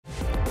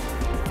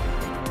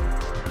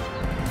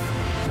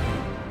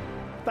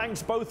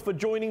Thanks both for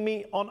joining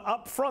me on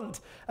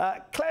Upfront.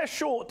 Clare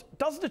Short,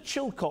 does the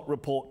Chilcot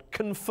Report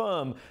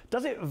confirm,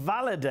 does it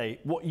validate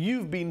what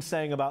you've been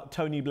saying about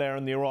Tony Blair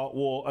and the Iraq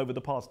War over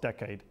the past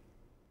decade?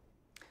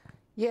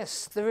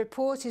 Yes, the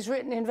report is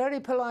written in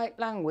very polite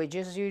language,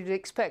 as you'd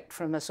expect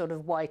from a sort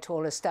of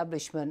Whitehall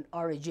establishment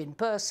origin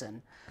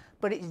person.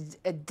 But it's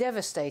a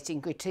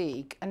devastating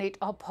critique, and it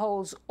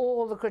upholds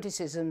all the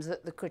criticisms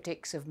that the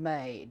critics have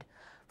made,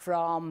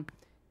 from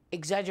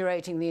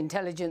exaggerating the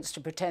intelligence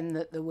to pretend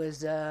that there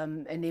was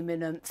an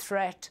imminent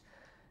threat,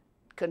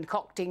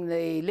 concocting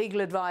the legal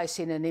advice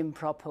in an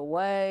improper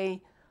way,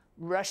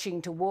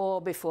 rushing to war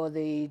before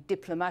the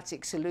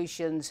diplomatic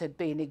solutions had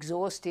been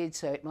exhausted,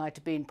 so it might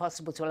have been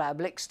possible to allow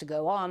Blix to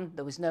go on.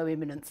 There was no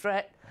imminent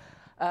threat.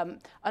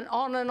 And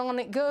on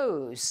it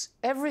goes.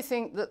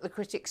 Everything that the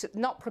critics are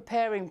not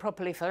preparing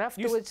properly for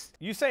afterwards.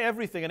 You say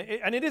everything,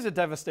 and it is a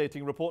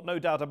devastating report, no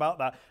doubt about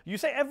that. You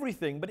say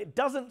everything, but it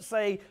doesn't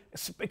say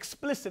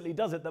explicitly,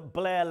 does it, that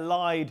Blair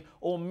lied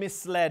or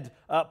misled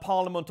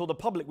Parliament or the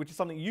public, which is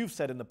something you've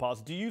said in the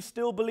past. Do you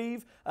still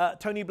believe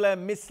Tony Blair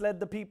misled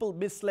the people,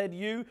 misled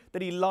you,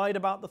 that he lied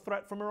about the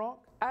threat from Iraq?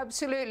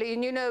 Absolutely.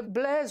 And, you know,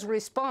 Blair's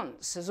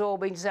response has all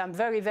been to say, I'm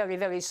very, very,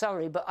 very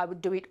sorry, but I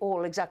would do it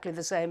all exactly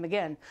the same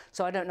again.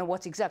 So I don't know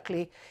what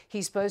exactly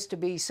he's supposed to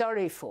be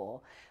sorry for.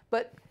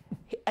 But,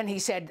 and he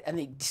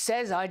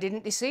says, I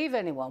didn't deceive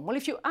anyone. Well,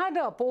 if you add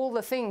up all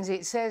the things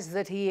it says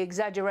that he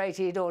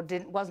exaggerated or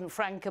wasn't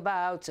frank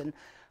about, and,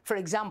 for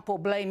example,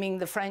 blaming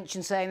the French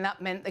and saying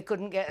that meant they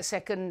couldn't get a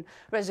second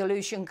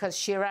resolution because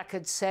Chirac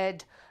had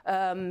said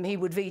he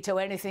would veto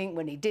anything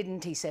when he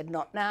didn't. He said,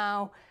 not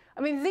now. I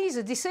mean, these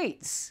are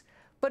deceits,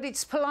 but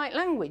it's polite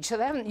language, so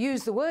they haven't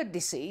used the word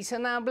deceit,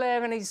 and now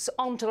Blair and his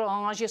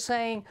entourage are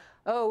saying,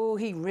 oh,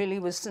 he really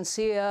was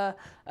sincere,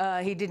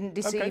 he didn't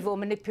deceive or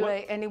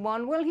manipulate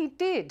anyone. Well, he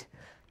did.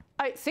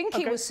 I think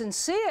he was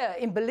sincere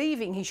in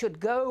believing he should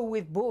go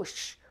with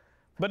Bush.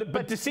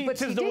 But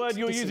deceit is the word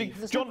you're using.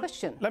 John, no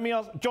question. Let me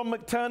ask John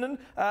McTernan.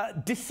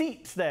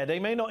 Deceit's there. He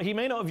may not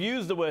have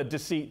used the word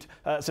deceit,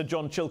 said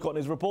John Chilcot in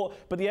his report,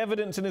 but the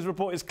evidence in his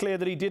report is clear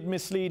that he did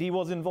mislead. He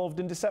was involved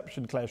in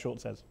deception, Clare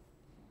Short says.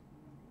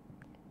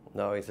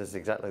 No, he says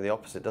exactly the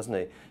opposite, doesn't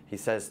he? He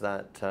says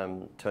that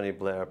Tony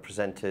Blair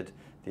presented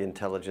the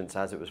intelligence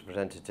as it was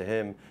presented to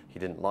him. He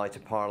didn't lie to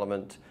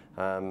Parliament.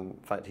 In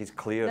fact, he's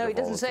cleared. No, he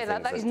doesn't say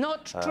that. That is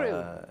not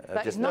true.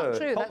 That is not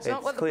true. That's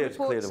not what the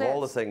report says.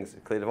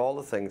 Cleared of all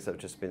the things that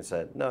have just been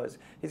said. No,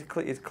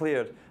 he's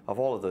cleared of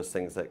all of those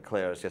things that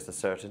Clare has just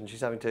asserted, and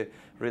she's having to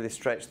really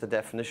stretch the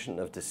definition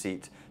of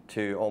deceit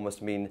to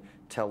almost mean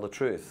tell the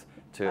truth,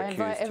 to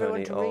accuse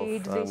Tony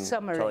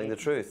of telling the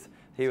truth.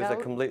 He was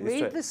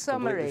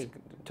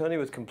Tony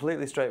was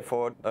completely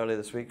straightforward earlier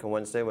this week on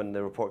Wednesday when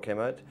the report came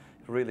out.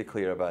 Really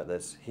clear about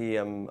this. He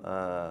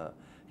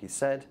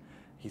said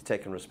he's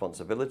taken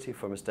responsibility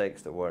for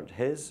mistakes that weren't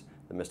his,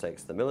 the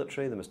mistakes of the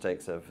military, the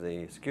mistakes of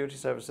the security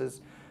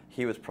services.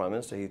 He was Prime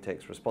Minister, he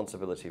takes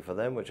responsibility for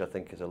them, which I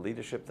think is a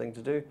leadership thing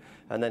to do.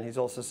 And then he's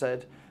also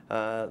said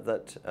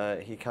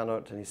that he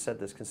cannot, and he's said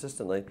this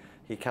consistently,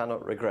 he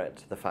cannot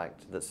regret the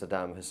fact that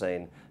Saddam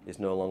Hussein is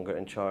no longer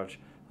in charge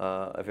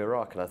of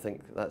Iraq, and I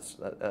think that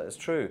is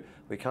true.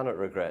 We cannot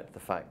regret the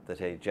fact that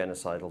a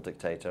genocidal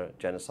dictator,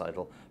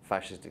 genocidal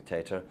fascist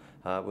dictator,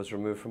 was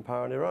removed from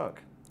power in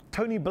Iraq.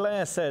 Tony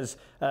Blair says,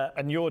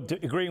 and you're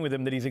agreeing with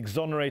him, that he's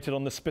exonerated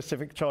on the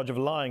specific charge of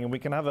lying, and we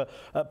can have a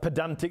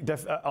pedantic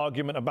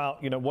argument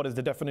about, you know, what is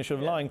the definition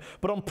of lying.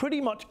 But on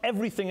pretty much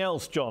everything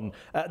else, John,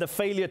 the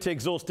failure to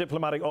exhaust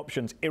diplomatic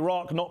options,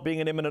 Iraq not being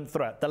an imminent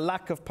threat, the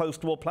lack of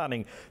post-war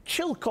planning,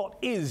 Chilcot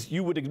is,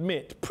 you would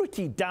admit,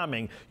 pretty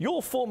damning.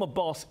 Your former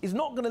boss is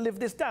not going to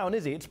live this down,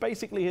 is he? It's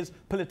basically his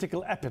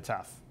political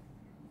epitaph.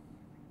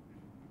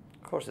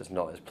 Of course it's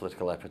not his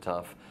political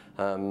epitaph.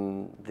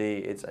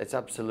 It's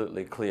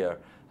absolutely clear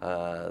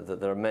that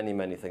there are many,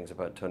 many things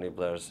about Tony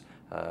Blair's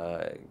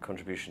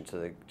contribution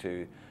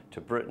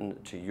to Britain,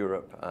 to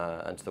Europe,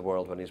 and to the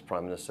world when he's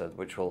Prime Minister,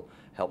 which will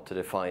help to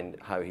define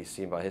how he's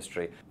seen by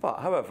history. But,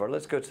 however,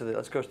 let's go to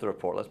the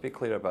report. Let's be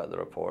clear about the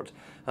report.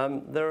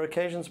 There are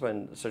occasions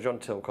when Sir John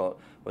Chilcot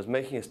was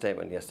making a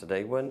statement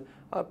yesterday when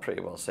I'd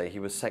pretty well say he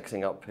was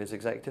sexing up his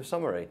executive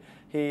summary.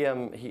 He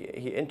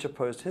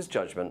interposed his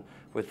judgment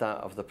with that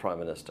of the Prime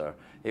Minister.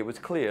 It was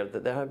clear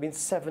that there had been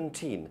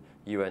 17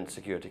 UN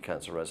Security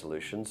Council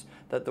resolutions,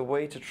 that the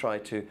way to try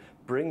to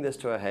bring this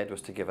to a head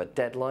was to give a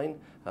deadline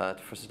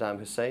for Saddam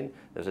Hussein.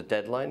 There's a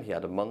deadline. He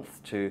had a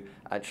month to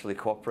actually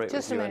cooperate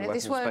with UN weapons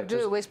inspectors. Just a minute, this won't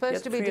do. We're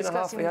supposed to be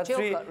discussing the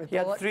Chilcot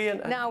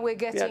Report. Now we're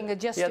getting a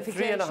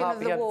justification of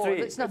the war.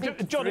 It's nothing.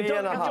 John, it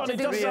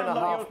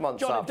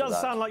does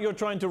sound like you're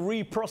trying to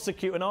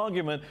re-prosecute an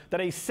argument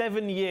that a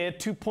 7-year,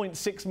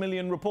 2.6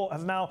 million report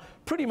has now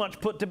pretty much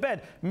put to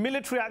bed.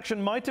 Military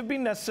action might have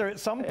been necessary at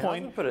some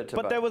point,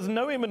 but there was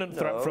no imminent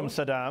threat from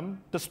Saddam.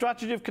 The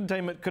strategy of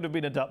containment could have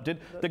been adopted.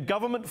 The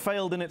government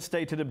failed in its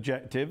stated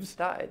objectives.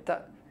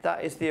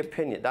 That is the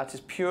opinion. That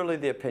is purely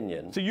the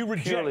opinion. So you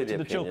reject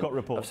the Chilcot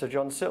Report of Sir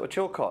John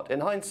Chilcot. In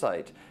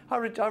hindsight, I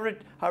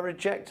reject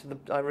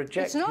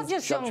It's not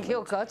just John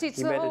Chilcot;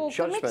 it's the whole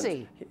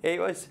committee.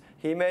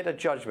 He made a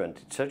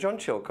judgment. Sir John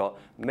Chilcot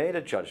made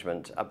a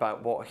judgment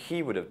about what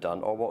he would have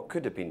done or what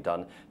could have been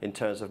done in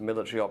terms of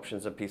military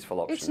options and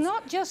peaceful options. It's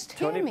not just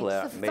him. Tony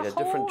Blair made a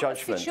different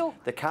judgment.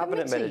 The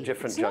cabinet made a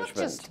different judgment. It's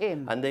not just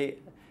him. And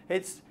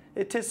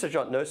it is Sir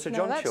John. No, Sir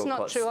John that's Chilcot's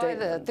not true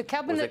either. The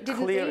cabinet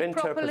didn't read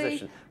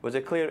properly. Was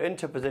a clear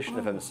interposition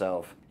of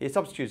himself. He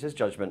substitutes his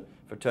judgment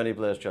for Tony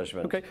Blair's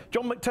judgment. Okay,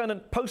 John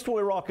McTernan, post-war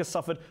Iraq has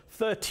suffered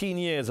 13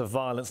 years of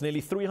violence,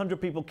 nearly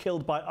 300 people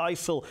killed by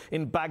ISIL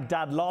in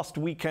Baghdad last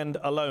weekend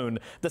alone.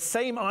 The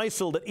same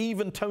ISIL that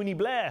even Tony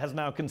Blair has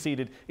now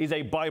conceded is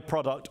a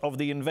byproduct of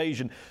the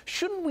invasion.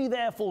 Shouldn't we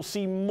therefore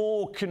see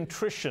more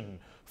contrition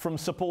from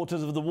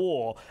supporters of the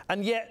war?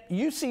 And yet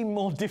you seem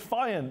more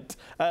defiant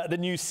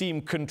than you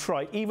seem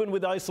contrite, even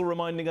with ISIL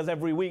reminding us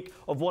every week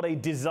of what a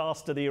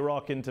disaster the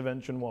Iraq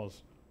intervention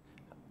was.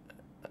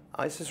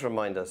 ISIS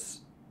remind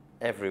us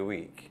every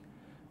week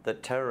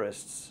that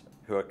terrorists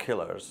who are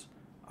killers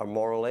are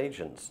moral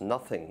agents.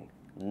 Nothing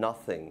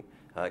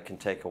can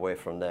take away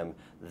from them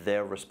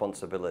their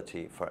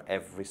responsibility for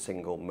every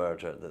single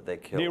murder that they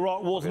kill. The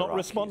Iraq war's not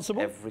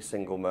responsible? Every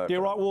single murder. The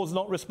Iraq war's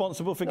not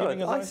responsible for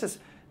giving us ISIS.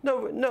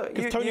 No,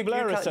 because Tony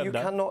Blair has said that. You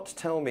cannot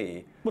tell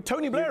me. Well,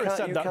 Tony Blair has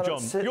said that,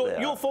 John.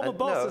 Your former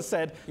boss has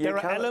said there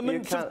are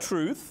elements of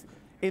truth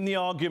in the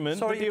argument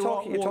that the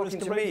Iraq war is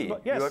to me.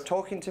 Yes. You are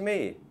talking to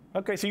me.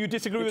 Okay, so you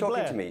disagree with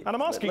Blair. And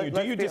I'm asking you,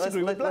 do you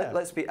disagree with Blair?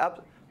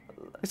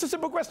 It's a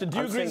simple question.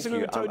 Do you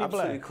disagree with Tony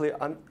Blair? Clear.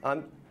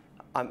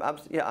 I'm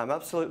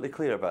absolutely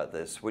clear about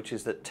this, which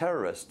is that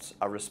terrorists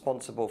are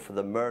responsible for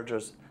the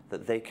murders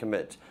that they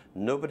commit.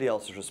 Nobody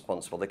else is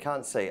responsible. They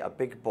can't say a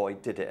big boy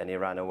did it and he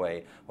ran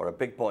away, or a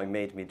big boy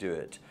made me do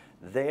it.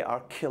 They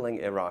are killing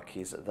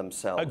Iraqis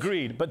themselves.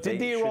 Agreed. But did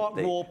the Iraq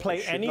war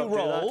play any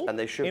role and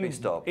they should be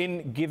stopped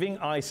in giving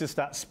ISIS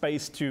that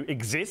space to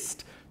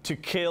exist, to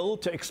kill,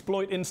 to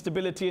exploit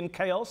instability and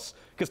chaos?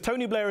 Because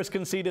Tony Blair has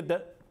conceded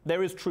that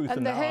there is truth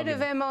in that argument.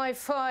 And the head of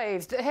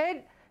MI5,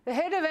 the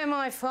head of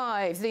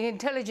MI5, the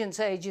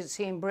intelligence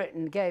agency in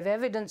Britain, gave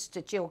evidence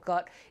to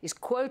Chilcot, is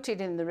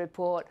quoted in the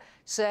report,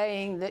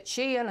 saying that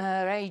she and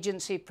her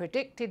agency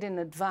predicted in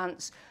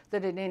advance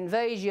that an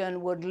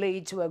invasion would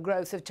lead to a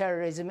growth of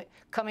terrorism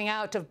coming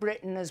out of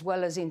Britain as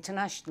well as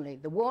internationally.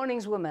 The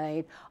warnings were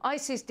made.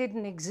 ISIS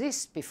didn't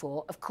exist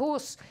before. Of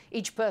course,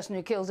 each person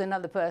who kills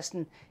another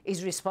person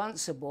is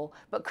responsible,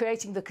 but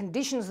creating the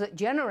conditions that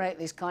generate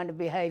this kind of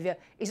behaviour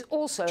is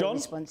also a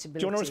responsibility.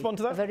 Do you want to respond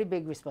to that? A very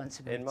big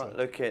responsibility. In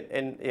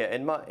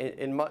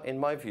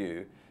my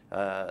view,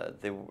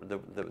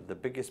 the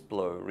biggest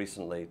blow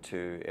recently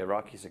to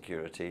Iraqi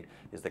security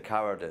is the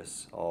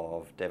cowardice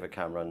of David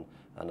Cameron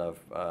and of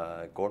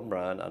Gordon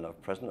Brown and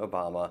of President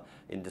Obama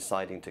in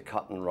deciding to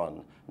cut and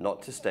run,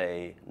 not to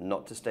stay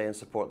and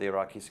support the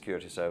Iraqi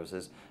security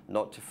services,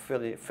 not to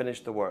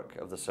finish the work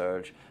of the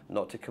surge,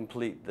 not to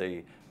complete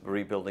the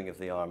rebuilding of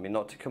the army,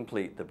 not to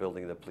complete the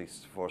building of the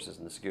police forces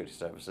and the security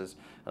services.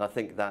 And I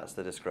think that's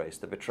the disgrace,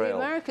 the betrayal.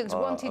 The Americans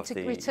wanted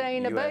to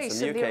retain a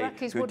base, and the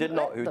Iraqis wouldn't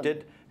let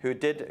them.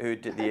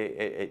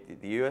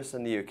 The US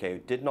and the UK who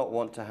did not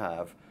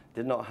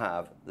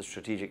have the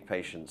strategic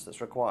patience that's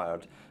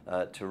required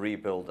to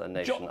rebuild a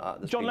nation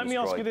that's John, let me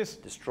ask you this.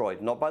 Destroyed,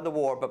 not by the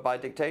war, but by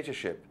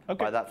dictatorship,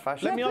 by that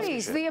fascist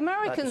dictatorship. The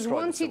Americans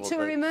wanted to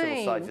remain. Civil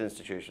society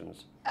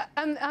institutions.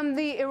 And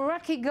the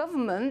Iraqi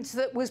government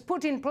that was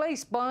put in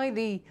place by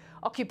the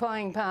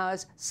occupying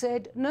powers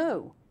said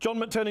no. John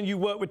McTernan, you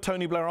worked with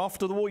Tony Blair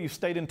after the war. You've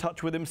stayed in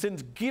touch with him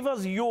since. Give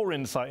us your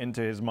insight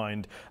into his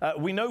mind.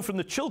 We know from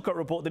the Chilcot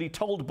Report that he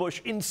told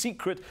Bush in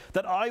secret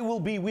that I will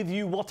be with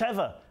you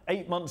whatever,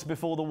 8 months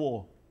before the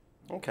war.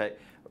 Okay.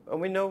 And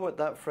we know what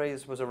that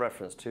phrase was a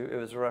reference to. It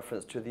was a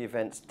reference to the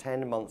events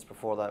 10 months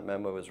before that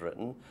memo was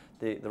written.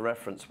 The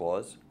reference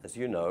was, as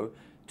you know,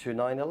 to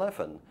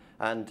 9/11.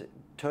 And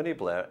Tony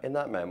Blair, in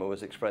that memo,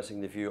 was expressing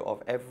the view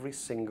of every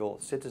single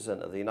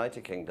citizen of the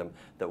United Kingdom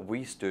that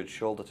we stood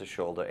shoulder to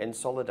shoulder in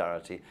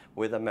solidarity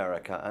with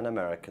America and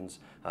Americans.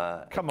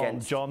 Come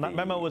on, John, that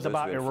memo was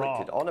about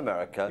Iraq. On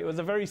America. It was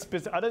a very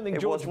specific. I don't think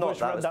George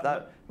Bush read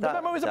that. The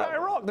memo was about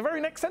Iraq. The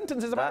very next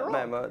sentence is about Iraq.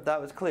 That memo, that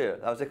was clear.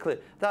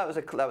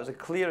 That was a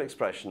clear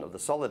expression of the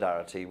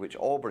solidarity which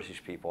all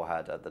British people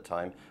had at the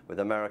time with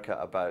America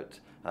about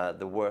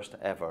the worst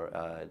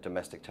ever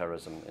domestic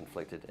terrorism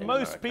inflicted in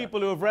America. Most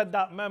people who have read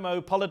that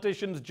memo,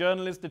 politicians,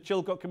 journalists, the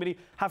Chilcot Committee,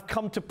 have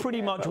come to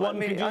pretty much one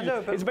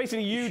conclusion. It's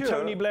basically you,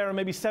 Tony Blair, and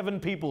maybe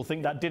 7 people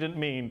think that didn't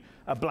mean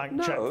a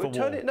blank check for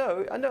war.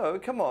 No,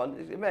 come on.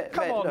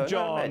 Come on,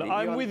 John,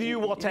 I'm with you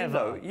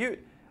whatever.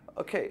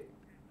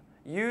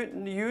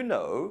 You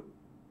know,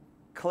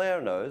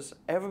 Clare knows,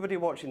 everybody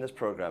watching this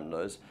programme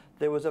knows,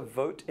 there was a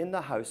vote in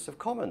the House of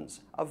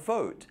Commons, a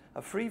vote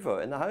a free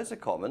vote in the House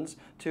of Commons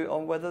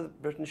on whether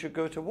Britain should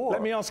go to war.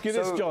 Let me ask you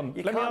this, John.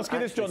 You Let me ask you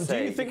this, John. Do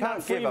you think you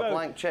can't give a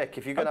blank check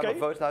if you're going to have a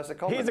vote in the House of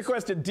Commons? Here's a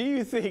question. Do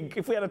you think,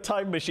 if we had a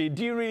time machine,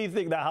 do you really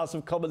think that House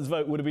of Commons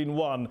vote would have been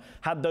won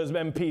had those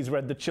MPs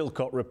read the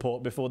Chilcot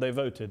Report before they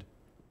voted?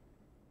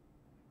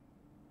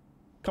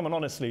 Come on,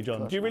 honestly,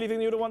 John. Do you really think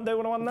they would have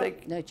won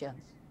that? No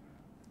chance.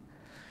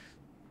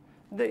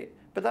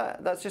 But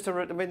that's just a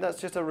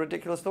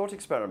ridiculous thought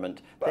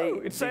experiment.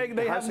 Well, it's saying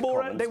they have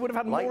more. They would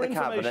have had more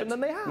information than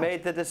they have.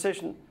 Made the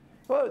decision.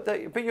 Well,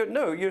 but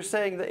you're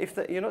saying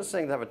that you're not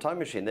saying they have a time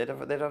machine. They'd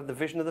have the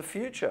vision of the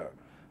future.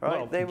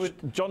 Right? Well,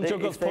 John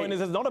Chilcot's point is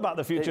it's not about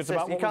the future, it's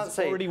about what was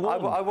already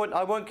won. I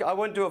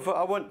won't do a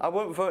vote. I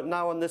won't vote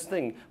now on this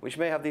thing, which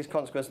may have these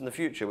consequences in the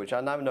future, which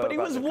I now know about. But he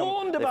was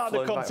warned about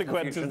the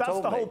consequences. That's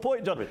the whole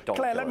point, John. Ridiculous.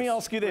 Claire, let me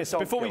ask you this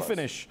before we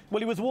finish.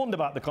 Well, he was warned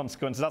about the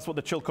consequences. That's what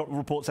the Chilcot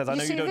Report says. I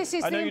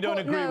know you don't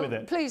agree with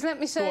it. Please,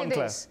 let me say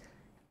this.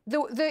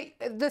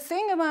 The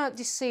thing about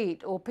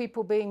deceit or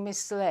people being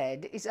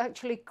misled is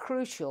actually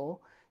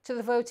crucial to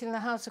the vote in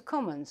the House of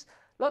Commons.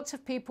 Lots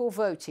of people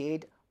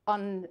voted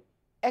on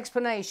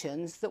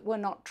explanations that were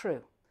not true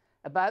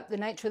about the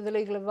nature of the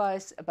legal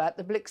advice, about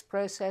the Blix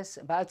process,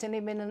 about an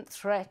imminent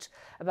threat,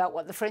 about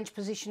what the French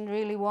position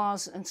really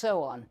was, and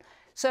so on.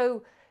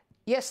 So,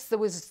 yes, there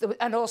was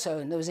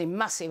a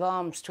massive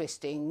arms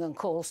twisting and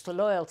calls to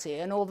loyalty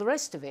and all the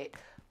rest of it.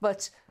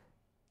 But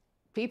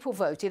people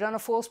voted on a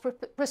false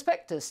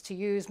prospectus, to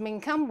use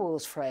Min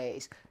Campbell's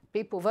phrase.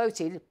 People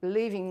voted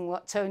believing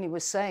what Tony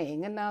was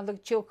saying, and now the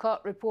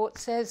Chilcot Report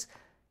says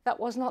that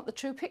was not the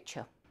true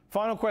picture.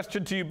 Final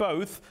question to you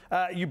both.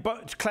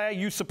 Claire,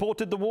 you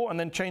supported the war and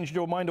then changed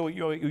your mind, or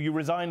you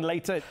resigned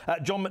later.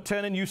 John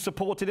McTernan, you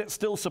supported it,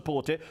 still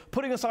support it.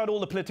 Putting aside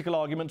all the political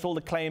arguments, all the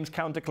claims,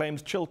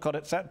 counterclaims, Chilcot,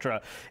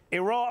 etc.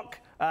 Iraq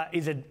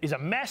is a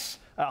mess.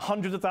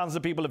 Hundreds of thousands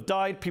of people have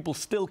died. People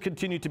still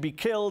continue to be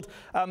killed.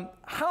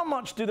 How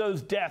much do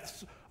those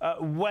deaths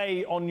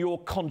weigh on your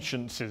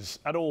consciences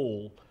at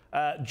all?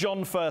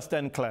 John first,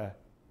 then Claire.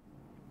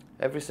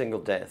 Every single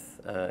death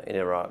in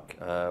Iraq,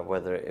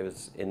 whether it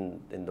was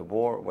in the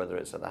war, whether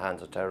it's at the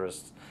hands of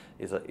terrorists,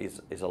 is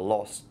a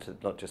loss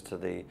not just to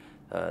the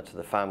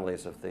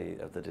families of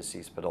the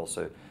deceased, but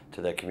also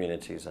to their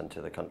communities and to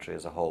the country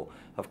as a whole.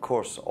 Of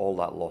course, all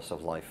that loss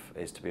of life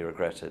is to be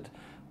regretted,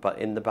 but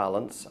in the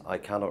balance, I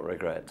cannot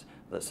regret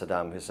that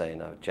Saddam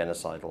Hussein, a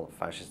genocidal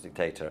fascist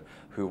dictator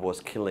who was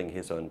killing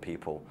his own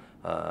people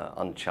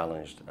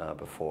unchallenged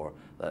before,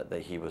 that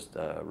he was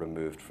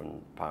removed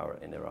from power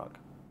in Iraq.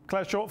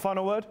 Claire Short,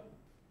 final word?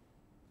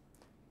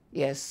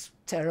 Yes,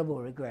 terrible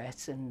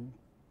regret, and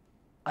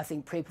I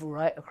think people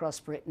right across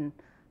Britain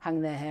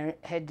hang their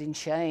head in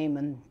shame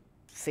and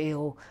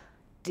feel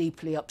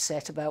deeply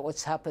upset about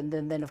what's happened.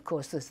 And then, of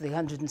course, there's the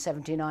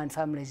 179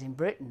 families in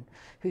Britain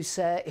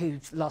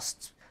who've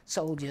lost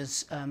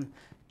soldiers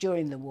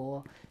during the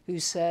war, who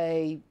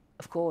say,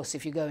 of course,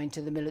 if you go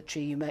into the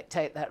military, you may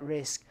take that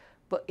risk,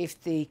 but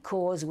if the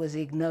cause was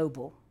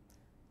ignoble,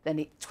 then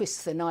it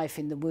twists the knife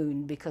in the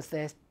wound because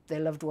their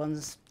loved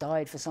ones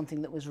died for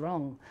something that was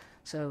wrong.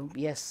 So,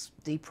 yes,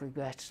 deep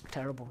regret,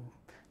 terrible.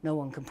 No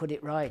one can put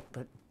it right,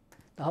 but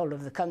the whole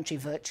of the country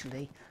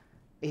virtually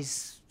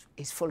is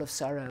full of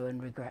sorrow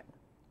and regret.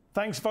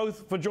 Thanks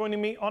both for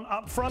joining me on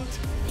UpFront.